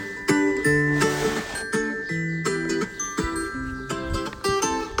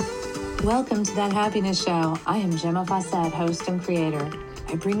Welcome to That Happiness Show. I am Gemma Fawcett, host and creator.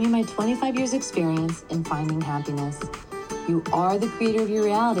 I bring you my 25 years experience in finding happiness. You are the creator of your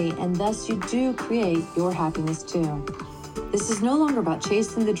reality, and thus you do create your happiness too. This is no longer about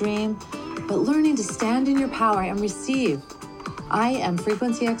chasing the dream, but learning to stand in your power and receive. I am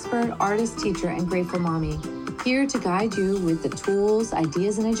frequency expert, artist, teacher, and grateful mommy, here to guide you with the tools,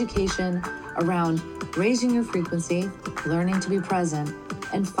 ideas, and education around raising your frequency, learning to be present,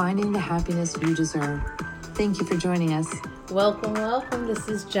 and finding the happiness you deserve. Thank you for joining us. Welcome. This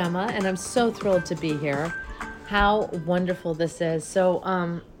is Gemma, and I'm so thrilled to be here. How wonderful this is.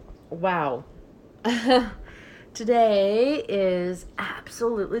 So, wow. Today is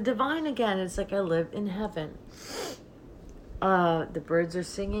absolutely divine again. It's like I live in heaven. The birds are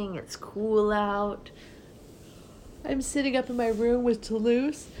singing. It's cool out. I'm sitting up in my room with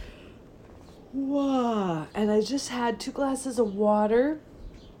Toulouse. Wow. And I just had 2 glasses of water.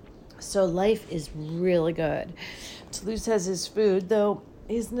 So life is really good. Toulouse has his food, though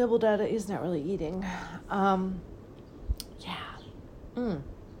he's nibbled at it. He's not really eating. I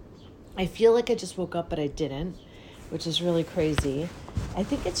feel like I just woke up, but I didn't, which is really crazy. I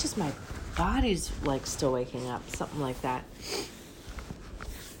think it's just my body's like still waking up, something like that.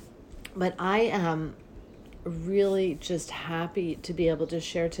 But I am really just happy to be able to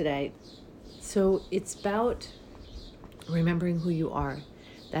share today. So it's about remembering who you are.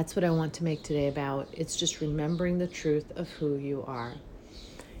 That's what I want to make today about. It's just remembering the truth of who you are.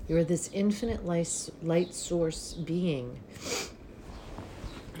 You're this infinite light source being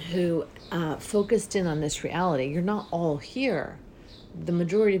who focused in on this reality. You're not all here. The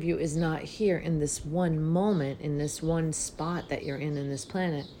majority of you is not here in this one moment, in this one spot that you're in this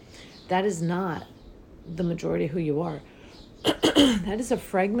planet. That is not the majority of who you are. That is a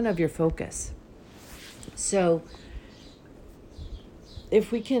fragment of your focus. So if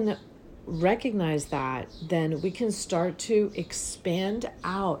we can recognize that, then we can start to expand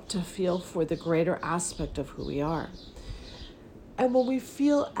out to feel for the greater aspect of who we are. And when we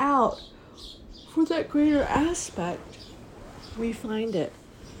feel out for that greater aspect, we find it.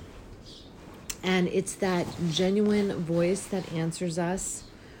 And it's that genuine voice that answers us.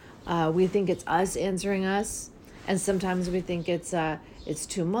 We think it's us answering us. And sometimes we think it's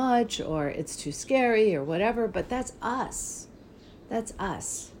too much or it's too scary or whatever, but that's us. That's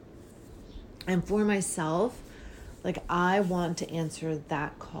us. And for myself, like I want to answer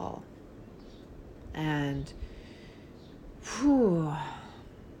that call. And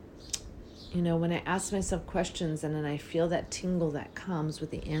when I ask myself questions and then I feel that tingle that comes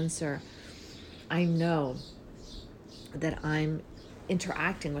with the answer, I know that I'm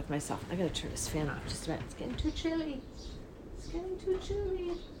interacting with myself. I gotta turn this fan off just a minute. It's getting too chilly.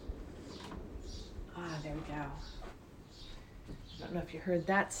 There we go. I don't know if you heard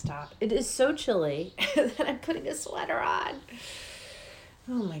that stop. It is so chilly that I'm putting a sweater on.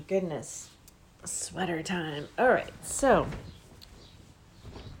 Oh my goodness. Sweater time. All right. So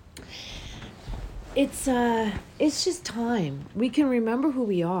it's just time. We can remember who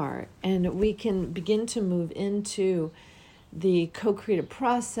we are and we can begin to move into the co-creative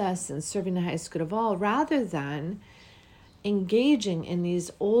process and serving the highest good of all rather than engaging in these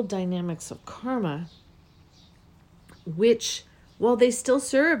old dynamics of karma, which, well, they still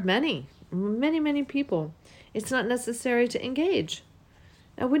serve many people. It's not necessary to engage.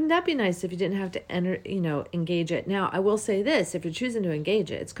 Now, wouldn't that be nice if you didn't have to engage it? Now, I will say this, if you're choosing to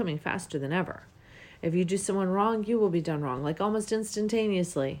engage it, it's coming faster than ever. If you do someone wrong, you will be done wrong, like almost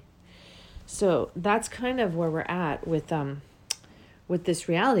instantaneously. So that's kind of where we're at with this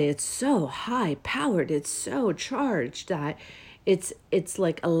reality. It's so high powered, it's so charged that it's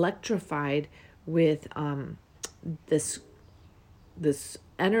like electrified with this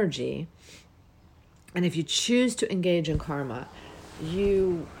energy. And if you choose to engage in karma,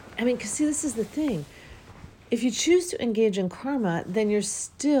 because see, this is the thing. If you choose to engage in karma, then you're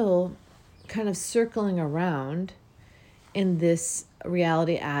still kind of circling around in this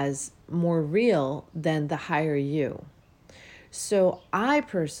reality as more real than the higher you. So I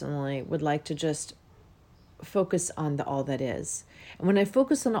personally would like to just focus on the all that is. And when I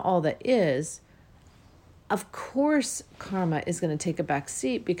focus on the all that is, of course, karma is going to take a back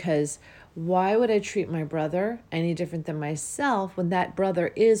seat, because why would I treat my brother any different than myself when that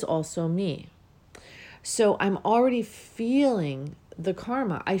brother is also me? So I'm already feeling the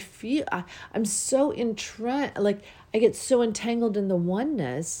karma. I'm so I get so entangled in the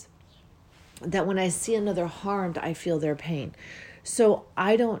oneness that when I see another harmed, I feel their pain. So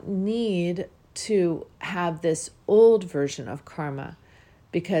I don't need to have this old version of karma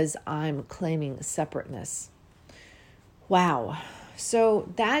because I'm claiming separateness. Wow.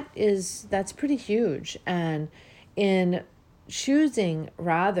 So that's pretty huge. And in choosing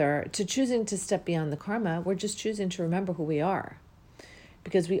to step beyond the karma, we're just choosing to remember who we are.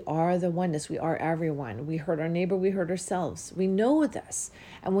 Because we are the oneness, we are everyone. We hurt our neighbor, we hurt ourselves. We know this.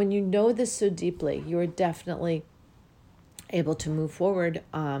 And when you know this so deeply, you're definitely able to move forward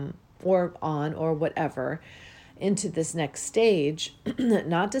or on or whatever into this next stage.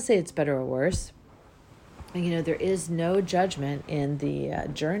 Not to say it's better or worse. There is no judgment in the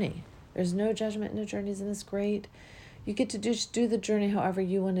journey. There's no judgment in the journey. Isn't this great? You get to do the journey however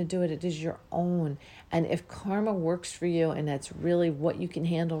you want to do it. It is your own. And if karma works for you and that's really what you can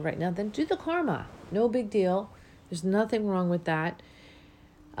handle right now, then do the karma. No big deal. There's nothing wrong with that.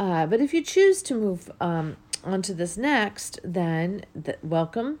 But if you choose to move on to this next, then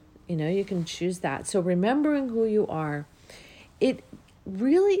welcome. You can choose that. So remembering who you are, it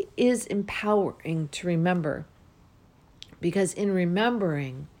really is empowering to remember, because in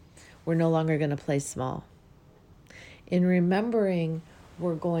remembering, we're no longer going to play small. In remembering,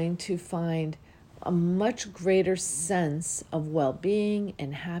 we're going to find a much greater sense of well-being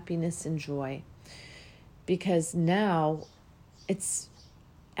and happiness and joy, because now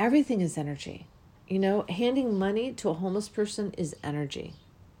everything is energy. Handing money to a homeless person is energy.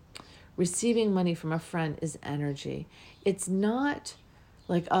 Receiving money from a friend is energy. It's not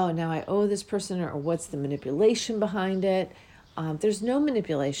like, oh, now I owe this person, or what's the manipulation behind it? There's no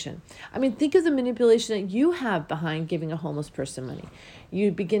manipulation. Think of the manipulation that you have behind giving a homeless person money.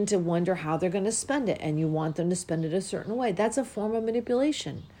 You begin to wonder how they're going to spend it, and you want them to spend it a certain way. That's a form of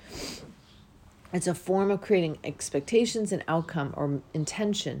manipulation. It's a form of creating expectations and outcome or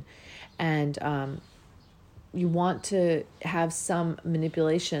intention. And you want to have some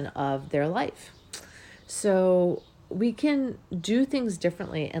manipulation of their life. So we can do things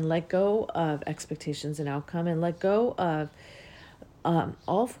differently and let go of expectations and outcome, and let go of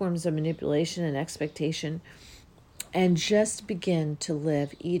all forms of manipulation and expectation, and just begin to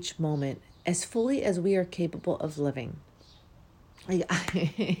live each moment as fully as we are capable of living.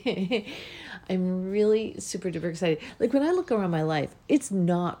 I'm really super duper excited. When I look around my life, it's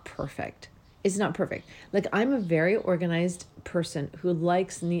not perfect. It's not perfect. I'm a very organized person who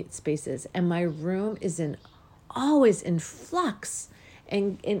likes neat spaces, and my room is always in flux,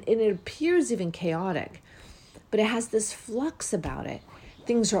 and it appears even chaotic, but it has this flux about it.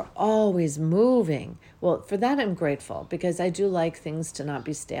 Things are always moving. Well, for that I'm grateful, because I do like things to not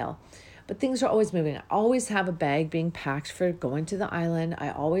be stale. But things are always moving. I always have a bag being packed for going to the island. I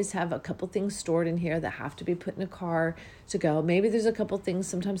always have a couple things stored in here that have to be put in a car to go. Maybe there's a couple things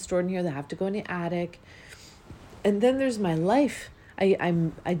sometimes stored in here that have to go in the attic. And then there's my life.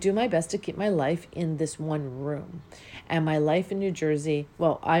 I do my best to keep my life in this one room. And my life in New Jersey,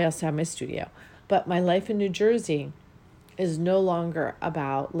 well, I also have my studio, but my life in New Jersey is no longer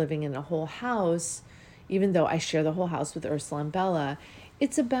about living in a whole house, even though I share the whole house with Ursula and Bella.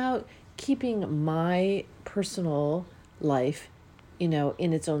 It's about keeping my personal life, in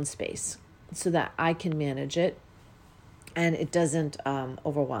its own space, so that I can manage it and it doesn't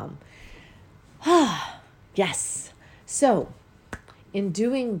overwhelm. Yes. So in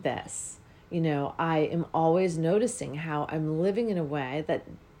doing this, I am always noticing how I'm living in a way that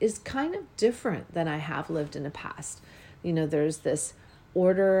is kind of different than I have lived in the past. There's this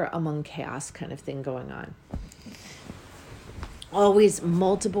order among chaos kind of thing going on. Always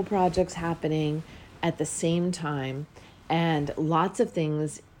multiple projects happening at the same time, and lots of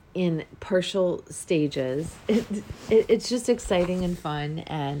things in partial stages. It's just exciting and fun,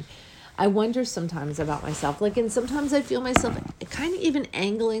 and I wonder sometimes about myself. And sometimes I feel myself kind of even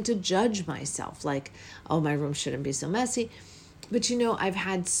angling to judge myself, oh, my room shouldn't be so messy. But I've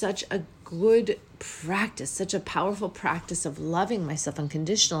had such a good practice, such a powerful practice of loving myself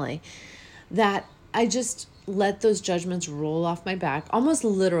unconditionally, that I just let those judgments roll off my back, almost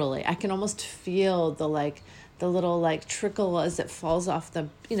literally. I can almost feel the little trickle as it falls off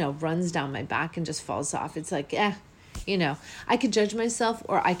runs down my back and just falls off. It's I could judge myself,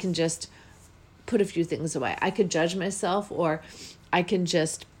 or I can just put a few things away. I could judge myself, or I can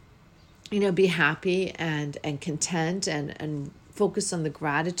just, be happy and content and focus on the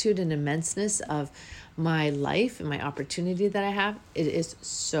gratitude and immenseness of my life and my opportunity that I have. It is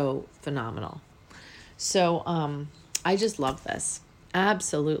so phenomenal. So I just love this.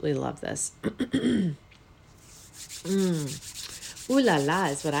 Absolutely love this. Ooh la la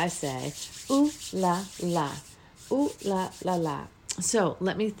is what I say. Ooh la la. Ooh la la la. So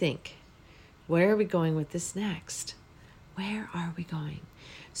let me think. Where are we going with this next? Where are we going?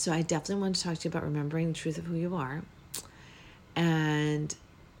 So I definitely want to talk to you about remembering the truth of who you are. And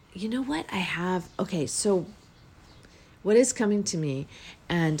you know what? So what is coming to me,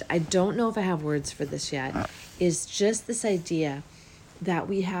 and I don't know if I have words for this yet, is just this idea that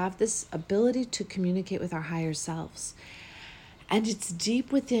we have this ability to communicate with our higher selves. And it's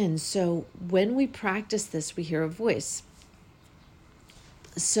deep within. So when we practice this, we hear a voice.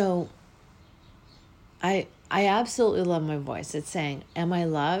 So I absolutely love my voice. It's saying, am I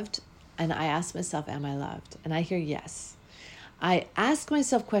loved? And I ask myself, am I loved? And I hear yes. I ask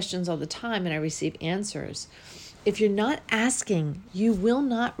myself questions all the time and I receive answers. If you're not asking, you will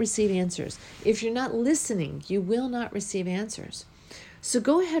not receive answers. If you're not listening, you will not receive answers. So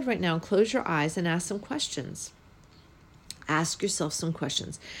go ahead right now and close your eyes and ask some questions. Ask yourself some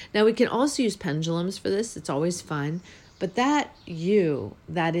questions. Now, we can also use pendulums for this. It's always fun. But that you,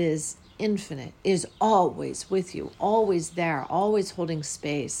 that is infinite, is always with you, always there, always holding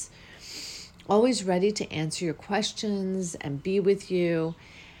space, always ready to answer your questions and be with you.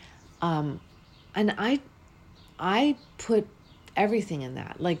 And I put everything in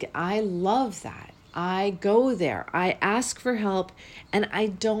that. Like, I love that. I go there. I ask for help, and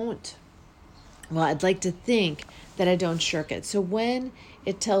I'd like to think that I don't shirk it. So when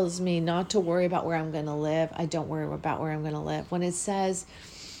it tells me not to worry about where I'm going to live, I don't worry about where I'm going to live. When it says,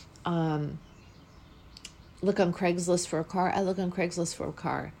 look on Craigslist for a car, I look on Craigslist for a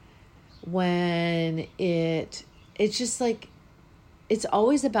car. When it's just like, it's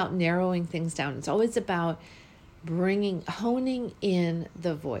always about narrowing things down. It's always about honing in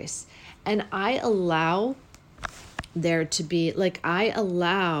the voice. And I allow I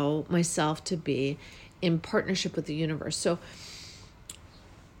allow myself to be in partnership with the universe. So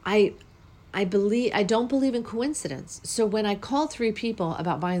I don't believe in coincidence. So when I call 3 people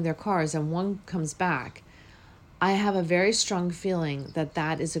about buying their cars and one comes back, I have a very strong feeling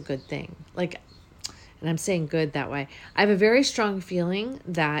that is a good thing. And I'm saying good that way. I have a very strong feeling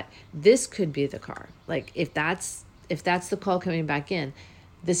that this could be the car. Like, if that's the call coming back in,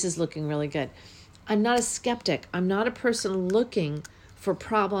 this is looking really good. I'm not a skeptic. I'm not a person looking for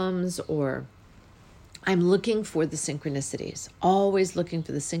problems, or I'm looking for the synchronicities, always looking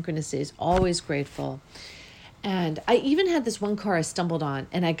for the synchronicities, always grateful. And I even had this one car I stumbled on,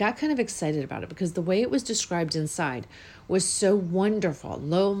 and I got kind of excited about it because the way it was described inside was so wonderful,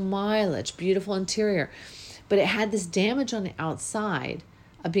 low mileage, beautiful interior, but it had this damage on the outside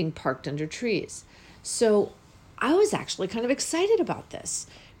of being parked under trees. So I was actually kind of excited about this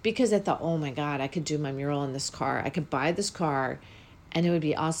because I thought, oh my God, I could do my mural in this car. I could buy this car and it would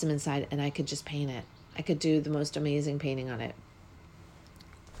be awesome inside, and I could just paint it. I could do the most amazing painting on it.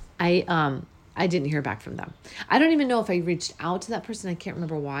 I didn't hear back from them. I don't even know if I reached out to that person. I can't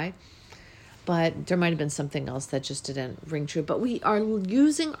remember why, but there might have been something else that just didn't ring true. But we are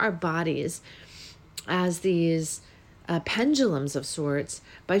using our bodies as these pendulums of sorts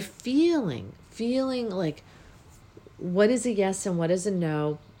by feeling like, what is a yes and what is a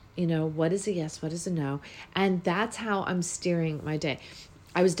no? What is a yes, what is a no? And that's how I'm steering my day.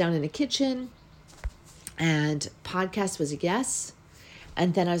 I was down in the kitchen and podcast was a yes.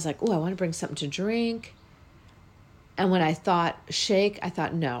 And then I was like, oh, I want to bring something to drink. And when I thought shake, I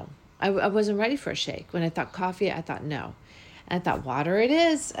thought no. I wasn't ready for a shake. When I thought coffee, I thought no. And I thought water it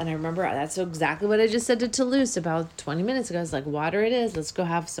is. And I remember that's exactly what I just said to Toulouse about 20 minutes ago. I was like, water it is. Let's go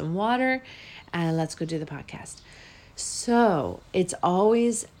have some water and let's go do the podcast. So it's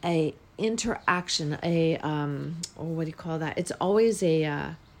always a interaction, what do you call that? It's always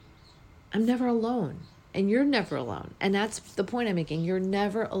I'm never alone, and you're never alone. And that's the point I'm making. You're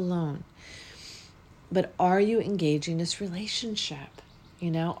never alone. But are you engaging this relationship?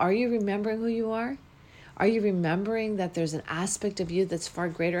 Are you remembering who you are? Are you remembering that there's an aspect of you that's far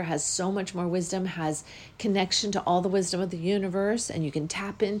greater, has so much more wisdom, has connection to all the wisdom of the universe, and you can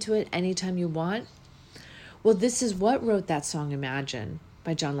tap into it anytime you want? Well, this is what wrote that song Imagine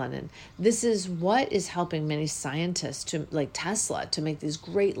by John Lennon. This is what is helping many scientists, like Tesla, to make these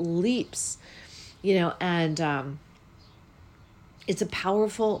great leaps, and it's a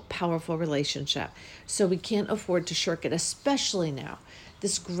powerful, powerful relationship. So we can't afford to shirk it, especially now.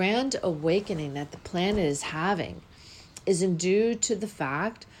 This grand awakening that the planet is having is due to the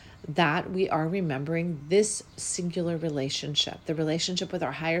fact that we are remembering this singular relationship, the relationship with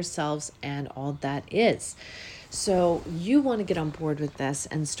our higher selves and all that is. So you want to get on board with this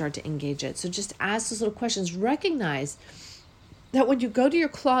and start to engage it. So just ask those little questions. Recognize that when you go to your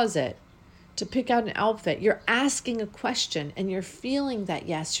closet to pick out an outfit, you're asking a question and you're feeling that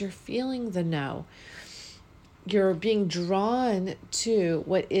yes, you're feeling the no. You're being drawn to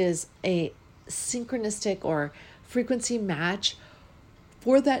what is a synchronistic or frequency match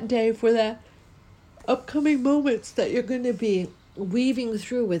for that day, for that upcoming moments that you're going to be weaving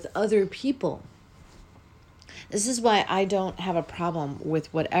through with other people. This is why I don't have a problem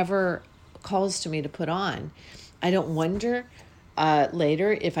with whatever calls to me to put on. I don't wonder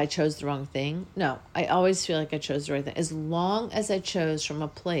later if I chose the wrong thing. No, I always feel like I chose the right thing. As long as I chose from a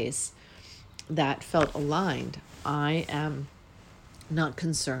place that felt aligned, I am not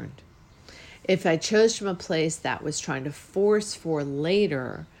concerned. If I chose from a place that was trying to force for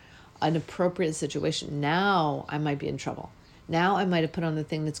later an appropriate situation, now I might be in trouble. Now I might have put on the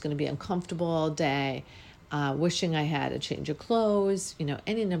thing that's going to be uncomfortable all day, wishing I had a change of clothes,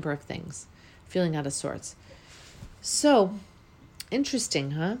 any number of things, feeling out of sorts. So,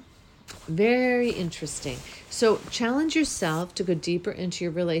 interesting, huh? Very interesting. So challenge yourself to go deeper into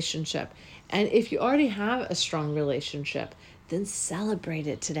your relationship. And if you already have a strong relationship, then celebrate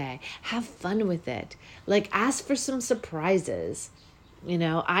it today. Have fun with it. Ask for some surprises.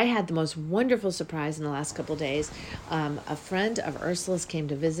 I had the most wonderful surprise in the last couple of days. A friend of Ursula's came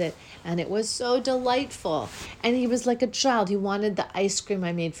to visit, and it was so delightful. And he was like a child. He wanted the ice cream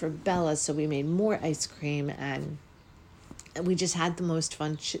I made for Bella, so we made more ice cream, and we just had the most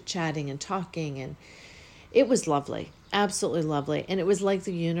fun chit-chatting and talking, and it was lovely, absolutely lovely. And it was like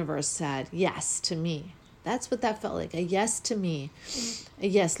the universe said yes to me. That's what that felt like, a yes to me. A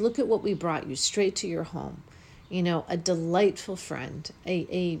yes, look at what we brought you straight to your home. A delightful friend,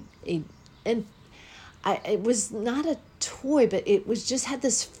 it was not a toy, but it was just had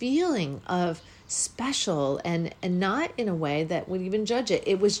this feeling of special and not in a way that would even judge it.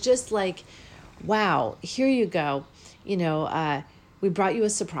 It was just like, wow, here you go. We brought you a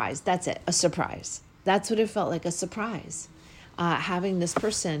surprise. That's it, a surprise. That's what it felt like, a surprise. Having this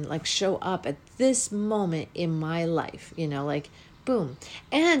person show up at this moment in my life, boom.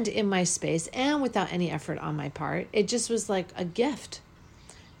 And in my space and without any effort on my part, it just was like a gift,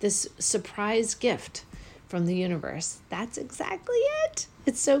 this surprise gift from the universe. That's exactly it.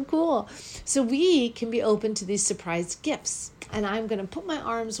 It's so cool. So we can be open to these surprise gifts. And I'm going to put my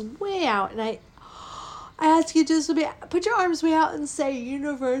arms way out, and I ask you just to put your arms way out and say,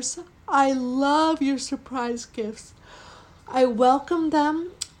 universe, I love your surprise gifts. I welcome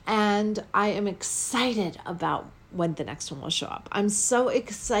them, and I am excited about when the next one will show up. I'm so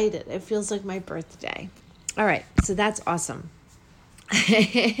excited. It feels like my birthday. All right, so that's awesome.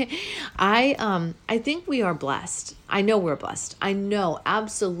 I think we are blessed. I know we're blessed. I know,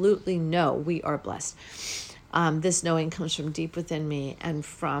 absolutely know we are blessed. This knowing comes from deep within me, and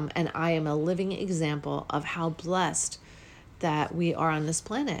I am a living example of how blessed that we are on this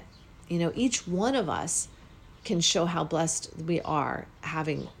planet. Each one of us can show how blessed we are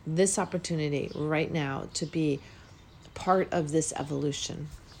having this opportunity right now to be part of this evolution.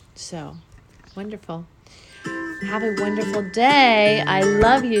 So wonderful. Have a wonderful day. I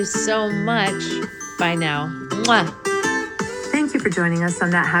love you so much. Bye now. Mwah. Thank you for joining us on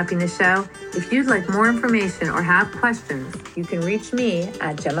That Happiness Show. If you'd like more information or have questions, you can reach me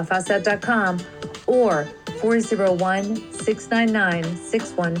at GemmaFawcett.com or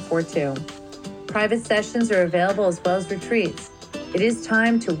 401-699-6142. Private sessions are available as well as retreats. It is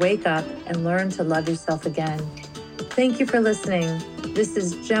time to wake up and learn to love yourself again. Thank you for listening. This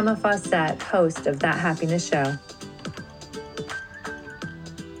is Gemma Fawcett, host of That Happiness Show.